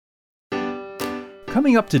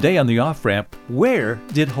Coming up today on the off-ramp, where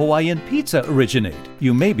did Hawaiian Pizza originate?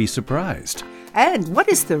 You may be surprised. And what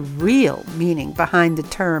is the real meaning behind the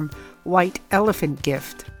term white elephant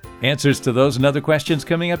gift? Answers to those and other questions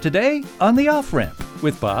coming up today on the off-ramp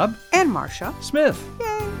with Bob and Marcia Smith. Yay!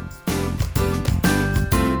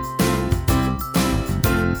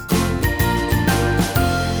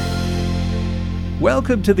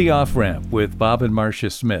 Welcome to the off-ramp with Bob and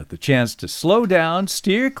Marcia Smith. A chance to slow down,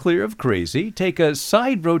 steer clear of crazy, take a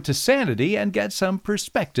side road to sanity, and get some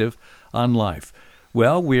perspective on life.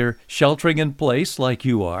 Well, we're sheltering in place like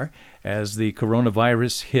you are as the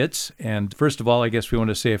coronavirus hits. And first of all, I guess we want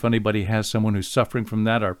to say if anybody has someone who's suffering from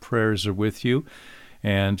that, our prayers are with you.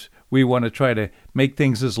 And we want to try to make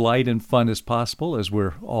things as light and fun as possible as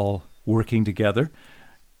we're all working together.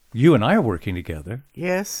 You and I are working together.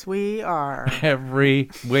 Yes, we are. Every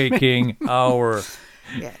waking hour.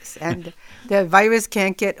 Yes, and the virus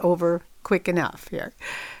can't get over quick enough here.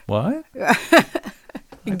 What?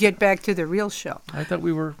 And get back to the real show. I thought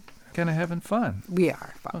we were kind of having fun. We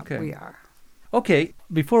are, Bob. Okay. We are. Okay,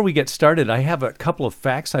 before we get started, I have a couple of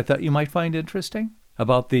facts I thought you might find interesting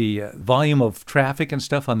about the volume of traffic and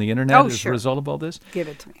stuff on the internet as a result of all this. Give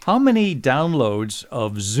it to me. How many downloads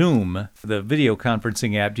of Zoom, the video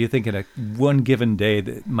conferencing app, do you think in a one given day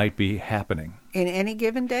that might be happening? In any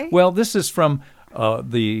given day? Well, this is from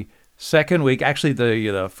the second week, actually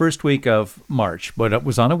the first week of March, but it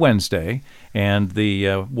was on a Wednesday, and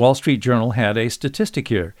the Wall Street Journal had a statistic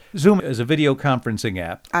here. Zoom is a video conferencing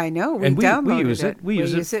app. I know. We use it. We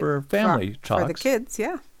use it for family talks. For the kids,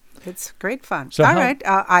 yeah. It's great fun. So all right.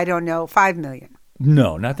 I don't know. 5 million.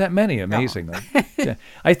 No, not that many, amazingly. No. Yeah.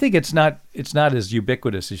 I think it's not as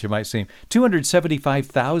ubiquitous as you might seem.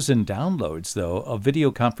 275,000 downloads, though, of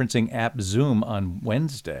video conferencing app Zoom on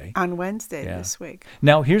Wednesday. On Wednesday this week.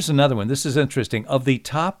 Now, here's another one. This is interesting. Of the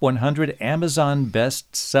top 100 Amazon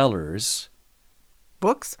best sellers.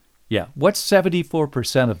 Books? Yeah. What's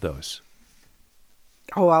 74% of those?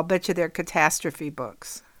 Oh, I'll bet you they're catastrophe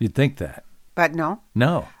books. You'd think that. But no.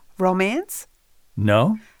 No. Romance?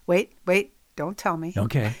 No. Wait. Don't tell me.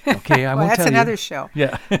 Okay, I won't tell you. That's another show.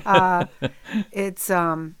 Yeah. It's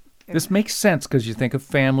This makes sense because you think of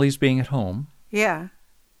families being at home. Yeah.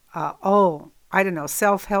 I don't know.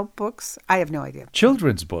 Self-help books? I have no idea.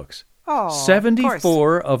 Children's books. Oh,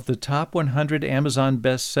 74 of the top 100 Amazon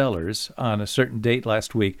bestsellers on a certain date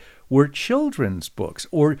last week were children's books,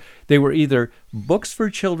 or they were either books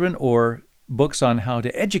for children or books on how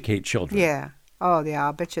to educate children. Yeah. Oh, yeah,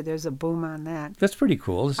 I'll bet you there's a boom on that. That's pretty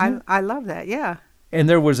cool, isn't it? I love that, yeah. And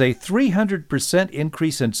there was a 300%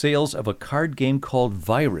 increase in sales of a card game called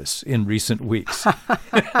Virus in recent weeks.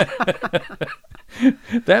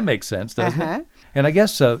 That makes sense, doesn't it? And I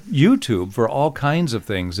guess YouTube, for all kinds of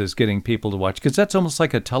things, is getting people to watch, because that's almost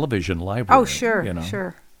like a television library. Oh, sure, you know?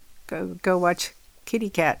 Sure. Go watch kitty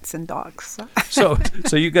cats and dogs. So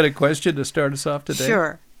you got a question to start us off today?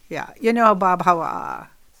 Sure, yeah. You know, Bob, how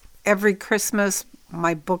every Christmas,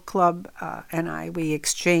 my book club and we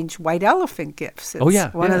exchange white elephant gifts.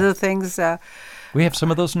 It's one of the things. We have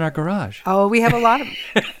some of those in our garage. Oh, we have a lot of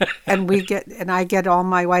them. and I get all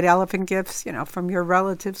my white elephant gifts, from your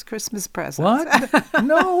relatives' Christmas presents. What?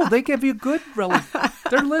 No, they give you good relatives.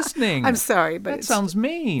 They're listening. I'm sorry, but that sounds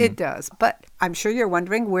mean. It does. But I'm sure you're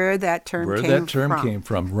wondering where that term came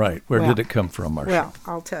from. Right. Where did it come from, Marcia? Well,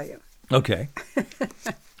 I'll tell you. Okay.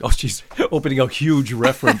 Oh, she's opening a huge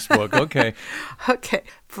reference book. Okay. Okay.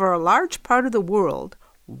 For a large part of the world,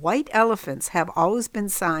 white elephants have always been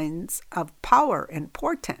signs of power and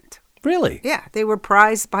portent. Really? Yeah. They were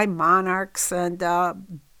prized by monarchs, and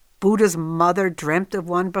Buddha's mother dreamt of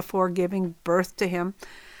one before giving birth to him.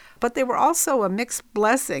 But they were also a mixed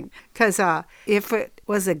blessing, because if it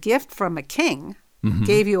was a gift from a king,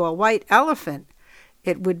 gave you a white elephant,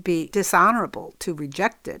 it would be dishonorable to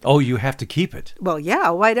reject it. Oh, you have to keep it. Well, yeah,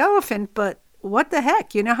 a white elephant, but what the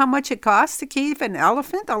heck? You know how much it costs to keep an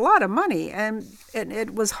elephant? A lot of money. And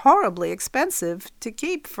it was horribly expensive to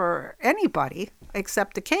keep for anybody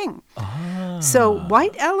except the king. Ah. So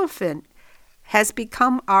white elephant has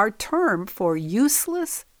become our term for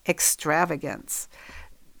useless extravagance.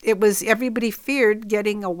 Everybody feared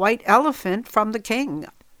getting a white elephant from the king.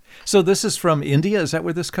 So this is from India? Is that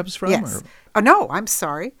where this comes from? Yes. Oh, no, I'm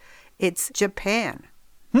sorry. It's Japan.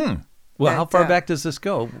 Well, how far back does this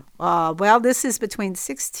go? Well, this is between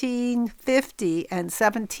 1650 and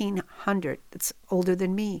 1700. It's older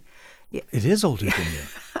than me. Yeah. It is older than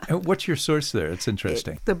you. What's your source there? It's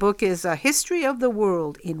interesting. The book is A History of the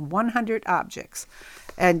World in 100 Objects.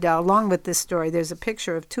 And along with this story, there's a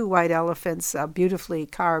picture of two white elephants, beautifully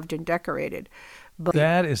carved and decorated.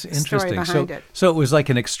 That is interesting. Behind it. So it was like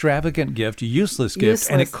an extravagant gift, a useless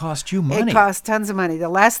gift, and it cost you money. It cost tons of money. The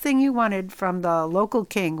last thing you wanted from the local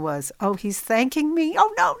king was, oh, he's thanking me?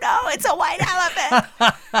 Oh, no, it's a white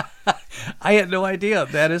elephant. I had no idea.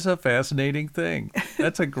 That is a fascinating thing.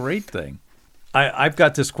 That's a great thing. I've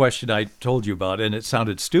got this question I told you about, and it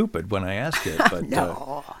sounded stupid when I asked it. But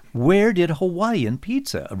No. Where did Hawaiian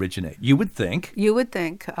pizza originate? You would think.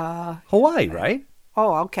 Hawaii, right?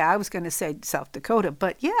 Oh, okay. I was going to say South Dakota,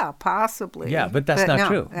 but yeah, possibly. Yeah, but that's not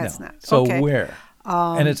true. That's not. So okay. where?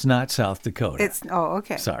 And it's not South Dakota.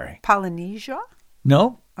 Okay. Sorry. Polynesia?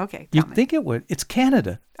 No. Okay. You'd think it would. It's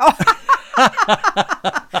Canada. Oh.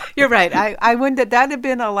 You're right. I wouldn't. That'd have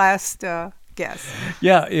been a last guess.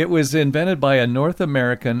 Yeah, it was invented by a North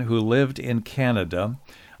American who lived in Canada.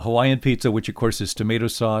 Hawaiian pizza, which of course is tomato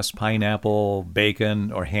sauce, pineapple,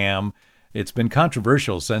 bacon, or ham. It's been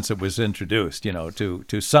controversial since it was introduced.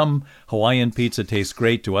 To some, Hawaiian pizza tastes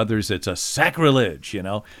great. To others, it's a sacrilege,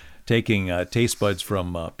 taking taste buds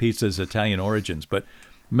from pizza's Italian origins. But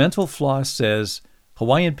Mental Floss says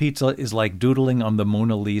Hawaiian pizza is like doodling on the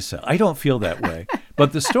Mona Lisa. I don't feel that way.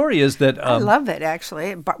 But the story is that... I love it,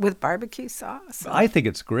 actually, with barbecue sauce. I think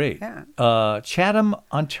it's great. Yeah. Chatham,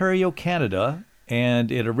 Ontario, Canada, and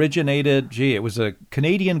it originated, it was a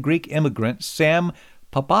Canadian-Greek immigrant, Sam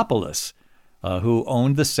Papopoulos, who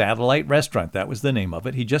owned the Satellite Restaurant. That was the name of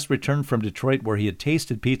it. He just returned from Detroit where he had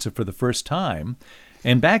tasted pizza for the first time.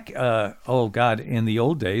 And back, in the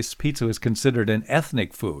old days, pizza was considered an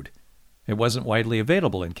ethnic food. It wasn't widely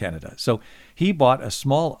available in Canada. So he bought a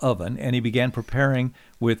small oven and he began preparing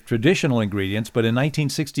with traditional ingredients. But in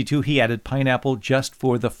 1962, he added pineapple just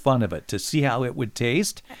for the fun of it, to see how it would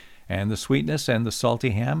taste. And the sweetness and the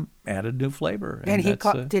salty ham added new flavor. And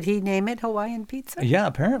did he name it Hawaiian Pizza? Yeah,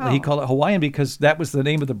 apparently. He called it Hawaiian because that was the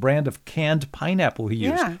name of the brand of canned pineapple he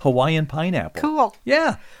used. Yeah. Hawaiian pineapple. Cool.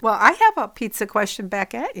 Yeah. Well, I have a pizza question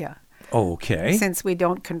back at you. Okay. Since we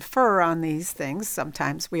don't confer on these things,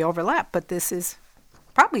 sometimes we overlap. But this is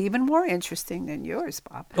probably even more interesting than yours,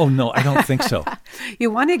 Bob. Oh, no, I don't think so. You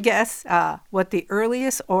want to guess what the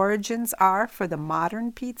earliest origins are for the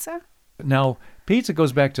modern pizza? Now, pizza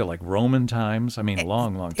goes back to like Roman times. I mean, a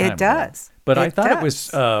long time It does. ago. But I thought it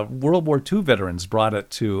was World War II veterans brought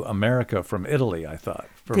it to America from Italy, I thought,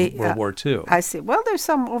 from World War II. I see. Well, there's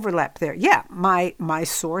some overlap there. Yeah, my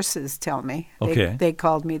sources tell me. They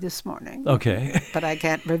called me this morning. Okay. But I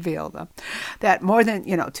can't reveal them. That more than,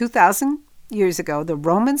 2,000 years ago, the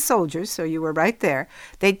Roman soldiers, so you were right there,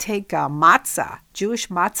 they'd take matzah, Jewish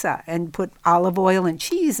matzah, and put olive oil and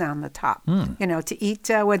cheese on the top, to eat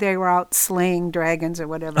where they were out slaying dragons or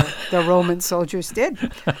whatever the Roman soldiers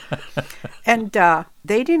did. And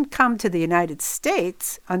they didn't come to the United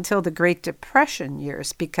States until the Great Depression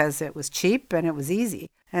years because it was cheap and it was easy.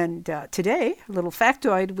 And today, a little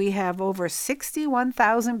factoid, we have over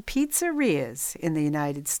 61,000 pizzerias in the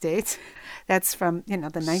United States. That's from, the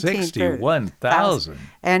 1930s. 61,000.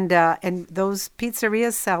 And those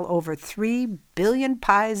pizzerias sell over 3 billion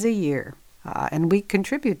pies a year. And we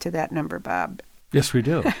contribute to that number, Bob. Yes, we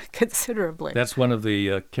do. Considerably. That's one of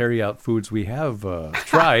the carry-out foods we have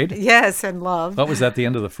tried. Yes, and love. What was at the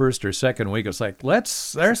end of the first or second week? It's like,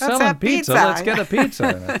 they're selling pizza. Let's get a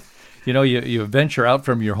pizza. You venture out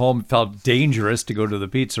from your home. It felt dangerous to go to the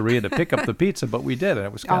pizzeria to pick up the pizza, but we did, and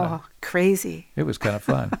it was kind of crazy. It was kind of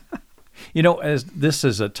fun. As this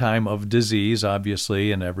is a time of disease,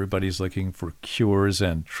 obviously, and everybody's looking for cures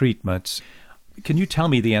and treatments. Can you tell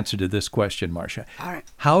me the answer to this question, Marcia? All right.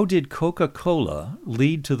 How did Coca-Cola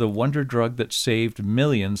lead to the wonder drug that saved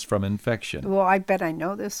millions from infection? Well, I bet I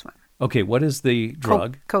know this one. Okay, what is the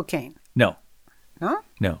drug? Cocaine. No. Huh?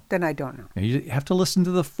 No. Then I don't know. You have to listen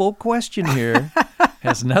to the full question here.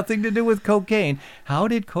 Has nothing to do with cocaine. How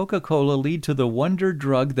did Coca-Cola lead to the wonder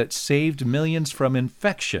drug that saved millions from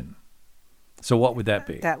infection? So what would that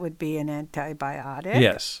be? That would be an antibiotic.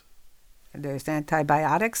 Yes. There's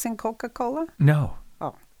antibiotics in Coca-Cola? No.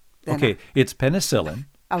 Oh. Okay, it's penicillin.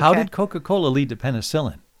 Okay. How did Coca-Cola lead to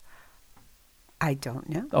penicillin? I don't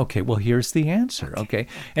know. Okay, well, here's the answer, okay?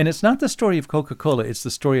 And it's not the story of Coca-Cola, it's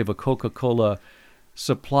the story of a Coca-Cola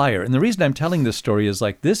supplier. And the reason I'm telling this story is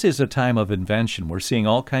this is a time of invention. We're seeing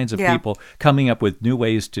all kinds of people coming up with new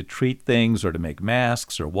ways to treat things or to make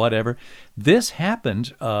masks or whatever. This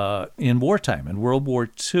happened in wartime, in World War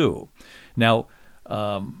II. Now,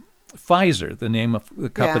 Pfizer, the name of the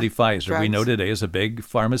company Pfizer, drugs. We know today is a big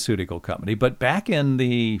pharmaceutical company. But back in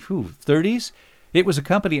the 30s, it was a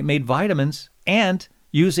company that made vitamins, and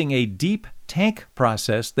using a deep tank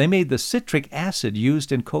process, they made the citric acid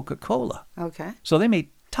used in Coca-Cola. Okay. So they made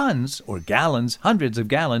tons or gallons, hundreds of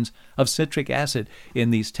gallons of citric acid in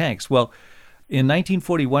these tanks. Well, In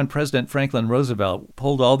 1941, President Franklin Roosevelt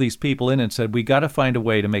pulled all these people in and said, we got to find a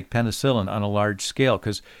way to make penicillin on a large scale,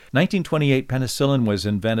 because 1928 penicillin was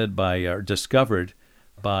invented or discovered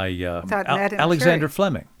by Alexander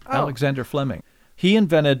Fleming. Oh. Alexander Fleming. He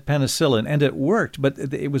invented penicillin, and it worked, but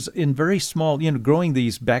it was in very small, growing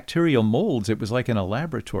these bacterial molds. It was like in a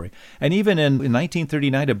laboratory. And even in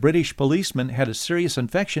 1939, a British policeman had a serious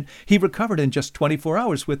infection. He recovered in just 24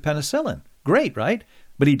 hours with penicillin. Great, right?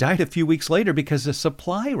 But he died a few weeks later because the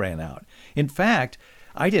supply ran out. In fact,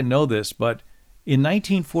 I didn't know this, but in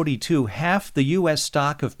 1942, half the U.S.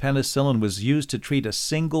 stock of penicillin was used to treat a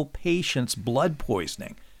single patient's blood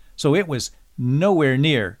poisoning. So it was nowhere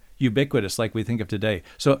near ubiquitous like we think of today.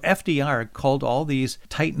 So FDR called all these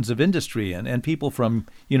titans of industry and people from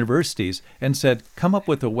universities and said, come up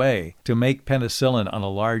with a way to make penicillin on a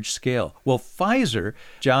large scale. Well, Pfizer,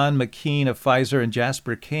 John McKean of Pfizer and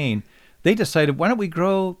Jasper Kane, they decided, why don't we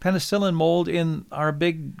grow penicillin mold in our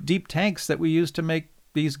big deep tanks that we use to make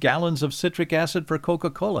these gallons of citric acid for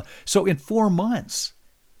Coca-Cola? So in 4 months,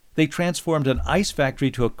 they transformed an ice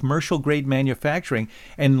factory to a commercial-grade manufacturing,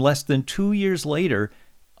 and less than 2 years later,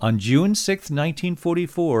 on June 6,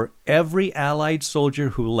 1944, every Allied soldier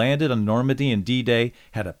who landed on Normandy in D-Day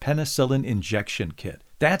had a penicillin injection kit.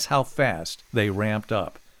 That's how fast they ramped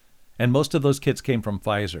up. And most of those kits came from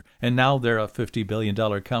Pfizer. And now they're a $50 billion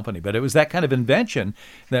company. But it was that kind of invention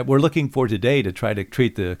that we're looking for today to try to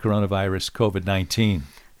treat the coronavirus COVID-19.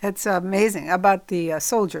 That's amazing about the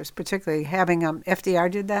soldiers, particularly having FDR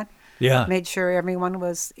did that. Yeah. Made sure everyone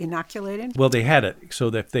was inoculated. Well, they had it so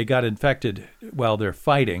that if they got infected while they're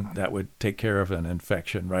fighting, that would take care of an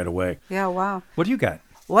infection right away. Yeah, wow. What do you got?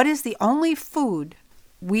 What is the only food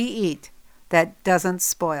we eat that doesn't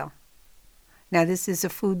spoil? Now, this is a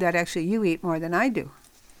food that actually you eat more than I do.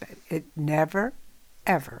 But it never,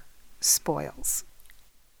 ever spoils.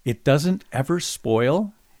 It doesn't ever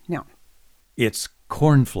spoil? No. It's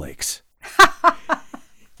cornflakes.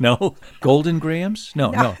 No? Golden Grahams?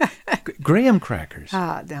 No. Graham crackers.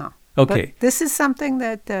 No. Okay. But this is something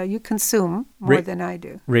that you consume more than I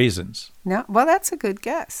do. Raisins. No. Well, that's a good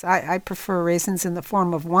guess. I prefer raisins in the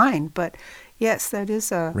form of wine, but yes, that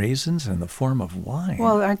is a... Raisins in the form of wine?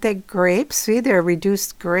 Well, aren't they grapes? See, they're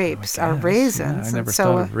reduced grapes are raisins. Yeah, I never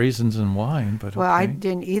thought of raisins in wine, but well, okay. I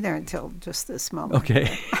didn't either until just this moment.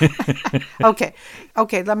 Okay.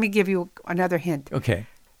 Okay, let me give you another hint. Okay.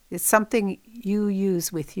 It's something you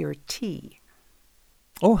use with your tea.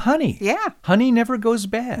 Oh, honey. Yeah. Honey never goes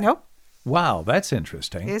bad. Nope. Wow, that's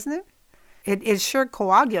interesting. Isn't it? It sure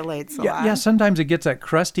coagulates a lot. Yeah, sometimes it gets that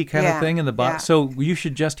crusty kind of thing in the bottom. Yeah. So you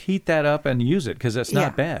should just heat that up and use it because it's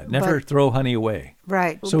not bad. Never throw honey away.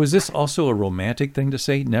 Right. So is this also a romantic thing to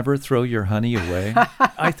say? Never throw your honey away?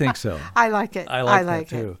 I think so. I like it. I like that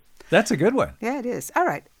too. That's a good one. Yeah, it is. All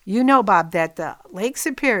right. You know, Bob, that the Lake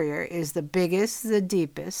Superior is the biggest, the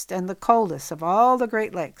deepest, and the coldest of all the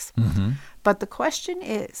Great Lakes. Mm-hmm. But the question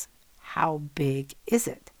is, how big is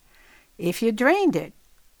it? If you drained it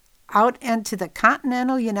out into the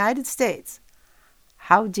continental United States,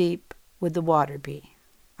 how deep would the water be?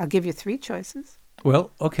 I'll give you 3 choices.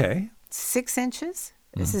 Well, okay. 6 inches.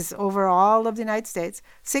 This is over all of the United States.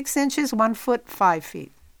 6 inches, 1 foot, 5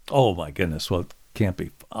 feet. Oh, my goodness. Well, it can't be.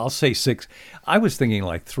 I'll say 6. I was thinking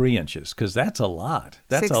like 3 inches because that's a lot.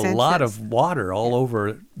 That's 6 a lot inches. of water all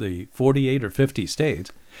over the 48 or 50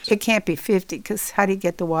 states. It can't be 50 because how do you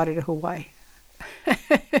get the water to Hawaii?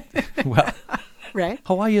 Well, right?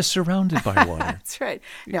 Hawaii is surrounded by water. That's right.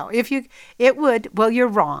 No, it would, well, you're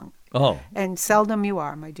wrong. Oh. And seldom you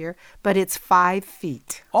are, my dear, but it's 5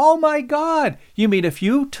 feet. Oh, my God. You mean if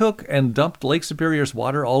you took and dumped Lake Superior's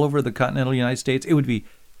water all over the continental United States, it would be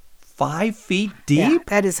 5 feet deep? Yeah,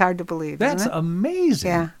 that is hard to believe. That's isn't it? amazing.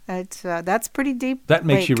 Yeah, that's pretty deep. That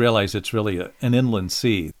makes you lake. realize it's really an inland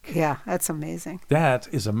sea. Yeah, that's amazing. That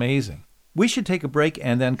is amazing. We should take a break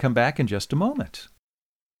and then come back in just a moment.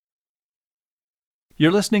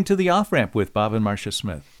 You're listening to The Off-Ramp with Bob and Marcia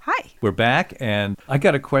Smith. Hi. We're back, and I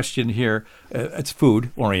got a question here. It's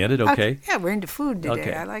food-oriented, okay? Yeah, we're into food today.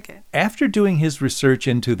 Okay. I like it. After doing his research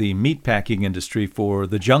into the meatpacking industry for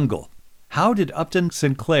The Jungle, how did Upton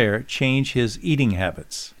Sinclair change his eating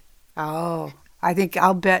habits? Oh,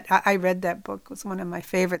 I'll bet. I read that book. It was one of my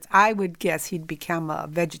favorites. I would guess he'd become a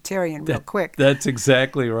vegetarian real quick. That's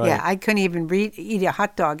exactly right. Yeah, I couldn't even eat a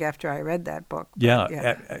hot dog after I read that book.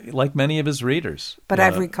 Yeah, like many of his readers. But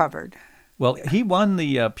I've recovered. Well, he won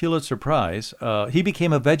the Pulitzer Prize. He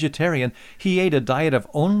became a vegetarian. He ate a diet of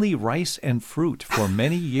only rice and fruit for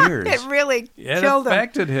many years. It really It killed him.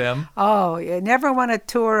 affected him. Oh, you never want to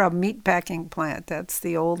tour a meatpacking plant. That's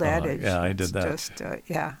the old adage. Yeah, I did It's that. Just,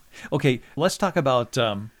 yeah. Okay, let's talk about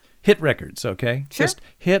hit records, okay? Sure. Just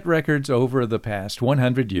hit records over the past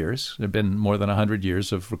 100 years. There have been more than 100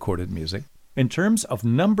 years of recorded music. In terms of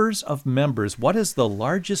numbers of members, what is the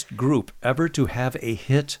largest group ever to have a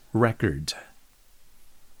hit record?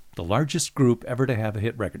 The largest group ever to have a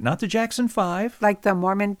hit record. Not the Jackson 5. Like the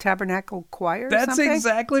Mormon Tabernacle Choir or That's something?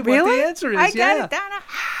 exactly Really? what the answer is. I got it, Donna.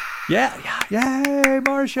 Yeah. Yay,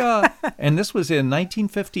 Marcia. And this was in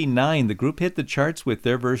 1959. The group hit the charts with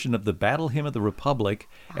their version of the Battle Hymn of the Republic,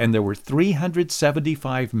 and there were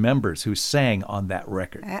 375 members who sang on that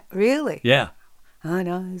record. Really? Yeah. I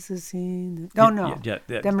know this is no. Yeah.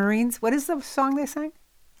 The Marines, what is the song they sang?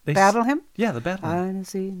 They Battle Hymn? Yeah, the Battle Hymn. I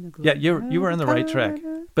see the Yeah, you were on the right track.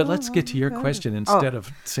 But let's get to your question instead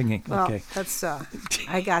of singing. Well, Okay. that's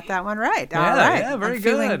I got that one right. Yeah, All right. yeah, very I'm good.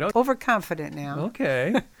 feeling Okay. overconfident now.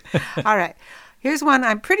 Okay. All right. Here's one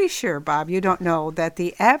I'm pretty sure, Bob, you don't know, that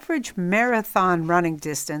the average marathon running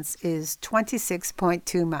distance is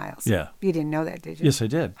 26.2 miles. Yeah. You didn't know that, did you? Yes, I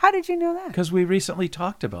did. How did you know that? Because we recently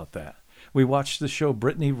talked about that. We watched the show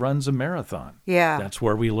Brittany Runs a Marathon. Yeah. That's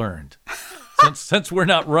where we learned. Since we're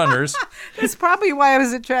not runners. That's probably why I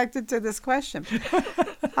was attracted to this question.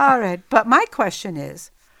 All right. But my question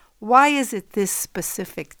is, why is it this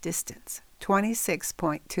specific distance?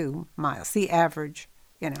 26.2 miles, the average,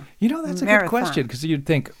 That's a marathon. good question, because you'd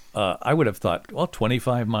think, I would have thought, well,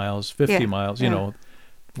 25 miles, 50 miles,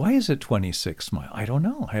 Why is it 26 miles? I don't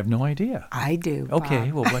know. I have no idea. I do. Bob.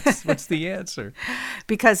 Okay, well, what's the answer?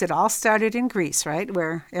 Because it all started in Greece, right,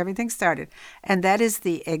 where everything started. And that is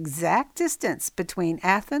the exact distance between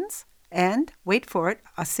Athens and, wait for it,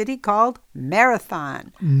 a city called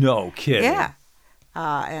Marathon. No kidding. Yeah.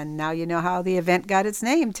 And now you know how the event got its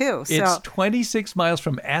name, too. So, It's 26 miles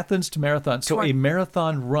from Athens to Marathon. So a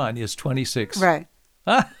marathon run is 26. Right.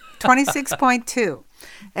 26.2.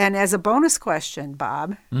 And as a bonus question,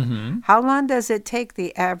 Bob, how long does it take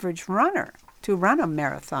the average runner to run a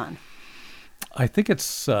marathon? I think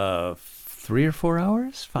it's 3 or 4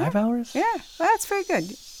 hours, 5 hours. Yeah, that's very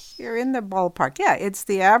good. You're in the ballpark. Yeah,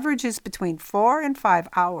 the average is between 4 and 5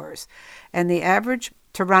 hours. And the average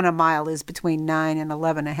to run a mile is between 9 and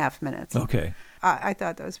 11.5 minutes. Okay. I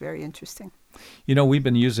thought that was very interesting. We've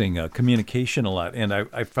been using communication a lot, and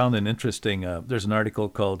I found an interesting, there's an article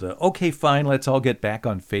called, Okay, Fine, Let's All Get Back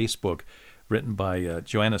on Facebook, written by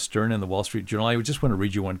Joanna Stern in the Wall Street Journal. I just want to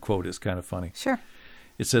read you one quote. It's kind of funny. Sure.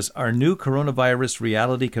 It says, our new coronavirus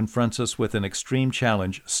reality confronts us with an extreme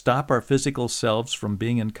challenge. Stop our physical selves from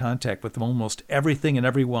being in contact with almost everything and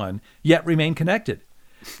everyone, yet remain connected.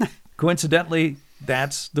 Coincidentally,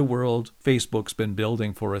 that's the world Facebook's been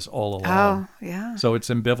building for us all along. Oh, yeah. So it's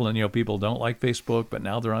ambivalent. People don't like Facebook, but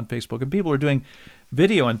now they're on Facebook. And people are doing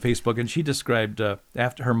video on Facebook. And she described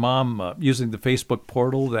after her mom using the Facebook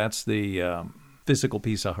portal, that's the physical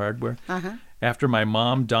piece of hardware. Uh-huh. After my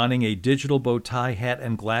mom donning a digital bow tie, hat,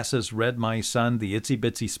 and glasses read my son, the itsy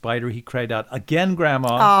bitsy spider, he cried out, again, Grandma.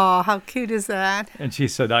 Oh, how cute is that? And she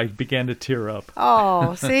said, I began to tear up.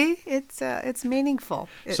 Oh, see? It's meaningful.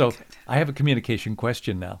 So I have a communication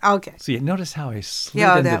question now. Okay. See, notice how I slid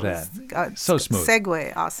into that. Was, so smooth.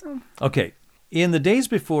 Segue, awesome. Okay. In the days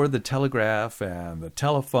before the telegraph and the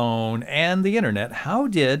telephone and the internet, how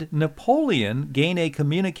did Napoleon gain a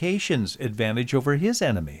communications advantage over his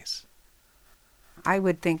enemies? I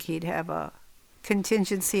would think he'd have a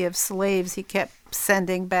contingency of slaves he kept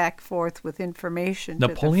sending back forth with information.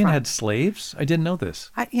 Napoleon had slaves? I didn't know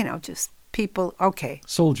this. Just people. Okay.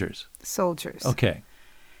 Soldiers. Okay.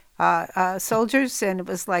 Soldiers, and it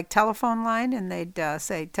was like telephone line, and they'd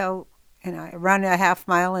say, run a half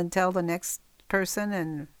mile and tell the next person,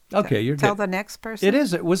 and you're tell good. the next person.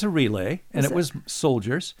 It was a relay, and it was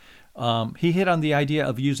soldiers. He hit on the idea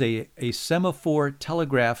of using a semaphore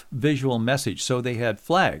telegraph visual message. So they had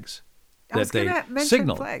flags that they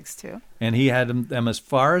signaled. Flags too. And he had them as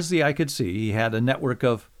far as the eye could see. He had a network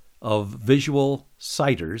of visual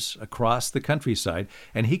sighters across the countryside,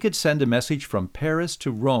 and he could send a message from Paris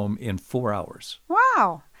to Rome in 4 hours.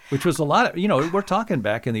 Wow. Which was a lot of, we're talking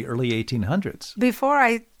back in the early 1800s. Before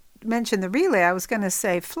I mentioned the relay, I was going to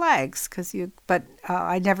say flags, but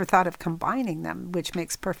I never thought of combining them, which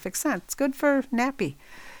makes perfect sense. Good for Nappy.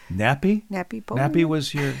 Nappy? Nappy. Nappy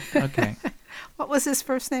was okay. What was his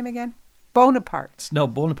first name again? Bonaparte. No,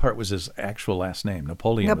 Bonaparte was his actual last name.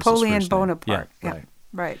 Napoleon was his first Bonaparte. Name. Yeah,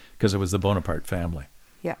 right. Because it was the Bonaparte family.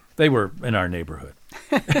 Yeah. They were in our neighborhood.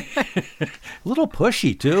 A little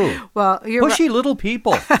pushy, too. Well, you're pushy little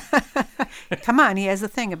people. Come on, he has a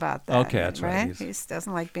thing about that. Okay, that's right. He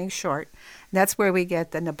doesn't like being short. That's where we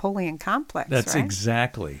get the Napoleon complex, That's right?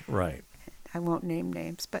 exactly right. I won't name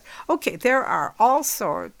names, but okay, there are all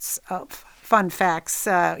sorts of fun facts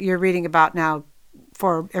you're reading about now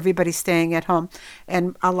for everybody staying at home,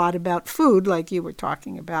 and a lot about food, like you were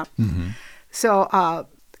talking about. So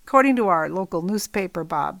according to our local newspaper,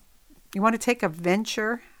 Bob, you want to take a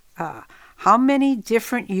venture? How many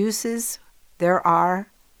different uses there are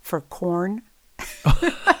for corn?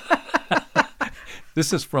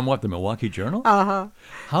 This is from what, the Milwaukee Journal? Uh-huh.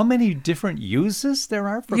 How many different uses there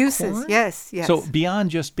are for corn? Yes. So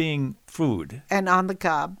beyond just being food. And on the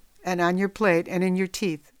cob, and on your plate, and in your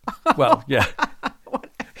teeth. Well, yeah.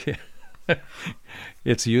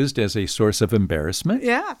 It's used as a source of embarrassment.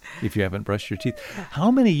 Yeah. If you haven't brushed your teeth. How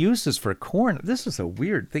many uses for corn? This is a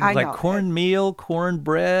weird thing. I Like know. cornmeal,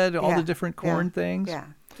 cornbread, all the different corn things. Yeah,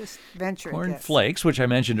 just venture. Corn flakes, which I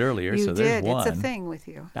mentioned earlier. You so there's did. one. It's a thing with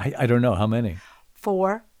you. I don't know how many.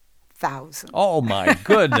 4,000. Oh, my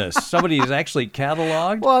goodness. Somebody has actually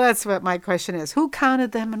cataloged? Well, that's what my question is. Who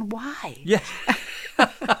counted them and why? Yes.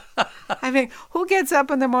 I mean, who gets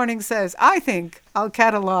up in the morning and says, I think I'll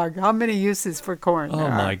catalog how many uses for corn there Oh,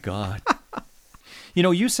 are. my God. You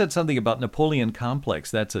know, you said something about Napoleon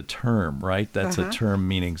complex. That's a term, right? That's a term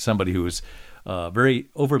meaning somebody who is very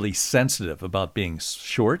overly sensitive about being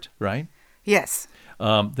short, right? Yes.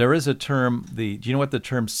 There is a term, do you know what the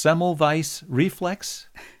term Semmelweis reflex?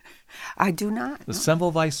 I do not. The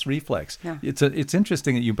Semmelweis reflex. No. It's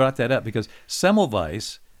interesting that you brought that up because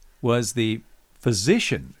Semmelweis was the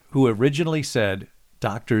physician who originally said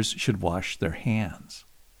doctors should wash their hands.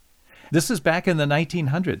 This is back in the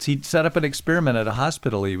 1900s. He set up an experiment at a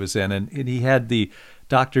hospital he was in, and he had the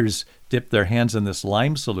doctors dip their hands in this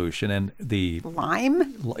lime solution, and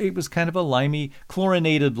Lime? it was kind of a limey,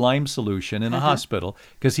 chlorinated lime solution in a hospital,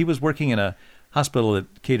 because he was working in a hospital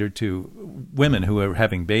that catered to women who were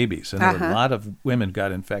having babies, and there were a lot of women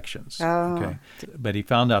got infections. Oh. Okay, but he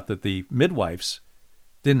found out that the midwives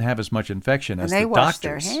didn't have as much infection as they the washed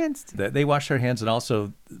doctors. their hands. They washed their hands, and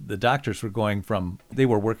also the doctors were they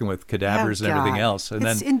were working with cadavers Oh, and everything God. else. And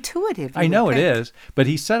It's then intuitive. I know it is, but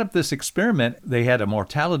he set up this experiment. They had a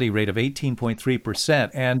mortality rate of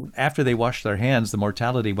 18.3%, and after they washed their hands, the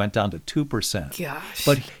mortality went down to 2%. Gosh.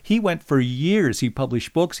 But he went for years. He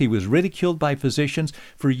published books. He was ridiculed by physicians.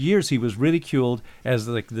 For years, he was ridiculed as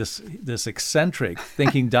like this eccentric,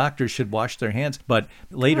 thinking doctors should wash their hands. But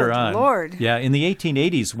later Good on, Lord. yeah, in the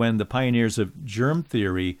 1880s, when the pioneers of germ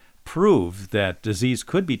theory proved that disease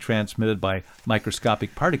could be transmitted by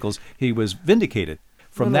microscopic particles, he was vindicated.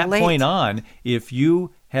 From that point on, if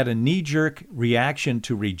you had a knee-jerk reaction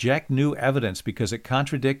to reject new evidence because it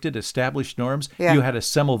contradicted established norms, you had a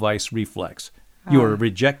Semmelweis reflex. You were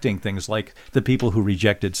rejecting things like the people who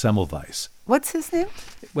rejected Semmelweis. What's his name?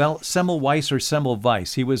 Well, Semmelweis or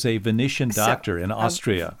Semmelweis. He was a Venetian doctor in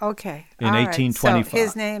Austria. Okay. In All right. 1825. So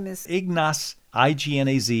his name is Ignaz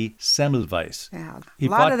Ignaz Semmelweis. Yeah, He a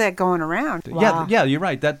lot fought- of that going around. Wow. Yeah, you're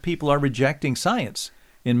right. That people are rejecting science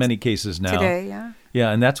in many cases now. Today, yeah. Yeah,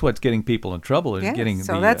 and that's what's getting people in trouble. And Yeah. getting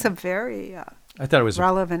So the, that's a very I thought it was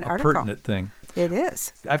relevant a article. pertinent thing. It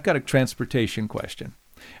is. I've got a transportation question.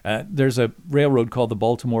 There's a railroad called the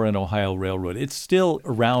Baltimore and Ohio Railroad. It's still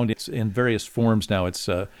around. It's in various forms now. It's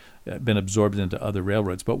been absorbed into other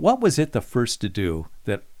railroads. But what was it the first to do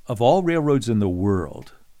that, of all railroads in the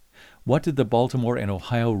world, what did the Baltimore and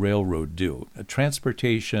Ohio Railroad do? A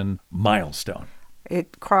transportation milestone.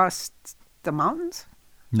 It crossed the mountains,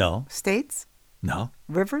 No, states, no,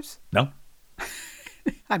 rivers. no.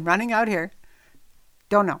 I'm running out here.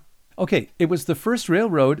 Don't know. Okay, it was the first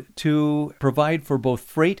railroad to provide for both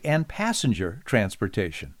freight and passenger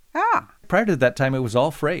transportation. Ah. Prior to that time, it was all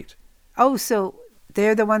freight. Oh, so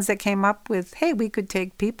they're the ones that came up with, hey, we could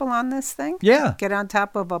take people on this thing? Yeah. Get on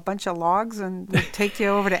top of a bunch of logs and we'll take you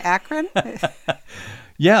over to Akron?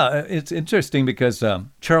 Yeah, it's interesting because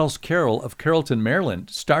Charles Carroll of Carrollton, Maryland,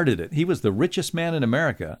 started it. He was the richest man in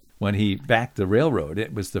America when he backed the railroad.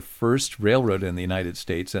 It was the first railroad in the United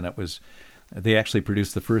States, and they actually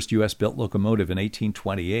produced the first U.S.-built locomotive in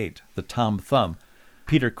 1828, the Tom Thumb.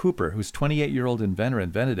 Peter Cooper, who's a 28-year-old inventor,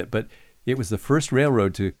 invented it, but it was the first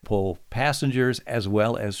railroad to pull passengers as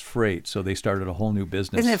well as freight, so they started a whole new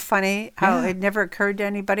business. Isn't it funny how it never occurred to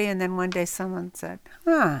anybody, and then one day someone said,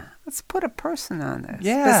 let's put a person on this.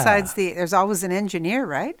 Yeah. Besides there's always an engineer,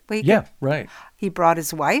 right? Right. He brought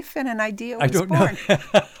his wife, and an idea was I don't born.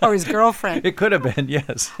 know. Or his girlfriend. It could have been,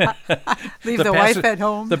 yes. Leave the wife at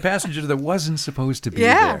home. The passenger that wasn't supposed to be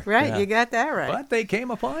Yeah, there. right. You got that right. But they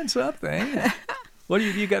came upon something. What do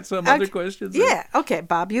you got some other questions? Yeah. Okay,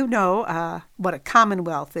 Bob, you know what a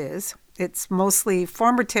commonwealth is. It's mostly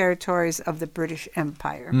former territories of the British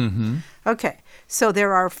Empire. Mm-hmm. Okay, so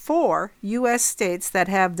there are 4 U.S. states that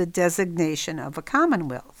have the designation of a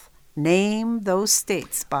commonwealth. Name those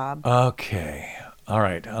states, Bob. Okay. All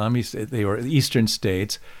right. They were eastern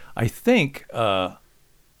states. I think the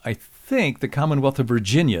Commonwealth of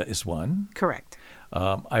Virginia is one. Correct.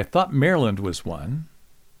 I thought Maryland was one.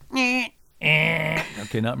 Okay,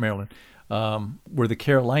 not Maryland. Were the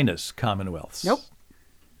Carolinas Commonwealths? Nope.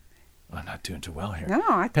 I'm not doing too well here.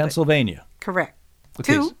 No, Pennsylvania. Correct.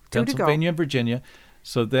 Okay, Two to go. Pennsylvania and Virginia.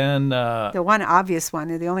 So then the one obvious one,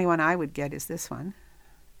 the only one I would get is this one.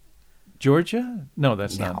 Georgia? No,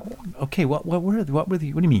 that's not. Okay, what do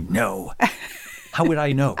you mean? No. How would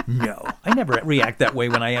I know? No. I never react that way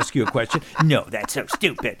when I ask you a question. No, that's so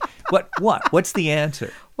stupid. What? What's the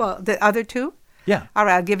answer? Well, the other two? Yeah. All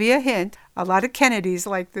right, I'll give you a hint. A lot of Kennedys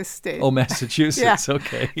like this state. Oh, Massachusetts. Yeah.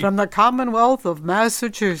 Okay. From the Commonwealth of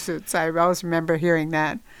Massachusetts. I always remember hearing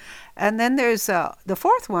that. And then there's the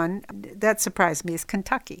fourth one that surprised me is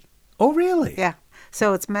Kentucky. Oh, really? Yeah.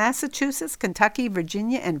 So it's Massachusetts, Kentucky,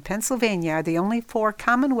 Virginia, and Pennsylvania are the only 4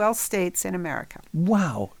 Commonwealth states in America.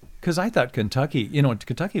 Wow. Because I thought Kentucky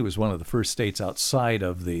was one of the first states outside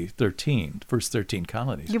of the first 13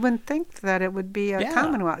 colonies. You wouldn't think that it would be a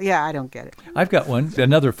Commonwealth. Yeah, I don't get it. I've got one,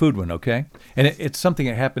 another food one, okay? And it's something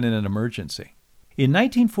that happened in an emergency. In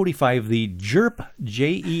 1945, the JERP,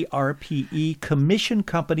 J-E-R-P-E, Commission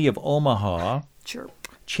Company of Omaha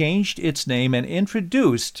changed its name and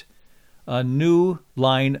introduced a new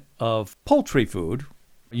line of poultry food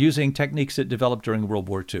using techniques it developed during World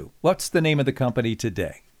War II. What's the name of the company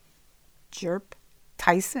today? JERP.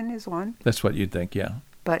 Tyson is one. That's what you'd think, yeah.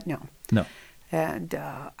 But no. No. And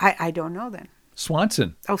I don't know then.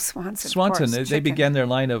 Swanson. Oh, Swanson. Swanson. Of course, They began their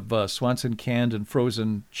line of Swanson canned and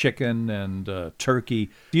frozen chicken and turkey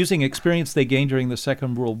using experience they gained during the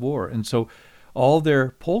Second World War. And so all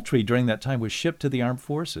their poultry during that time was shipped to the armed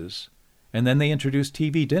forces. And then they introduced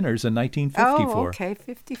TV dinners in 1954. Oh, okay,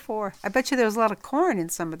 54. I bet you there was a lot of corn in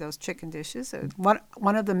some of those chicken dishes.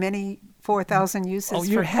 One of the many 4,000 uses for corn. Oh,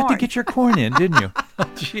 you had to get your corn in, didn't you? Oh,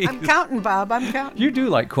 I'm counting, Bob. I'm counting. You do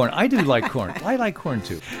like corn. I do like corn. I like corn,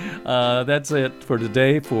 too. That's it for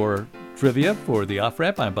today for Trivia for the Off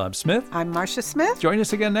Ramp. I'm Bob Smith. I'm Marcia Smith. Join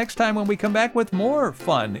us again next time when we come back with more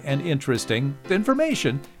fun and interesting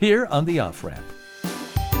information here on the Off Ramp.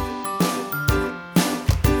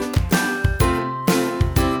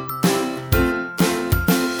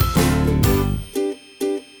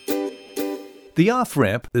 The Off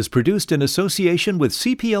Ramp is produced in association with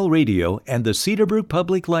CPL Radio and the Cedarbrook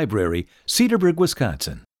Public Library, Cedarbrook,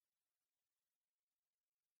 Wisconsin.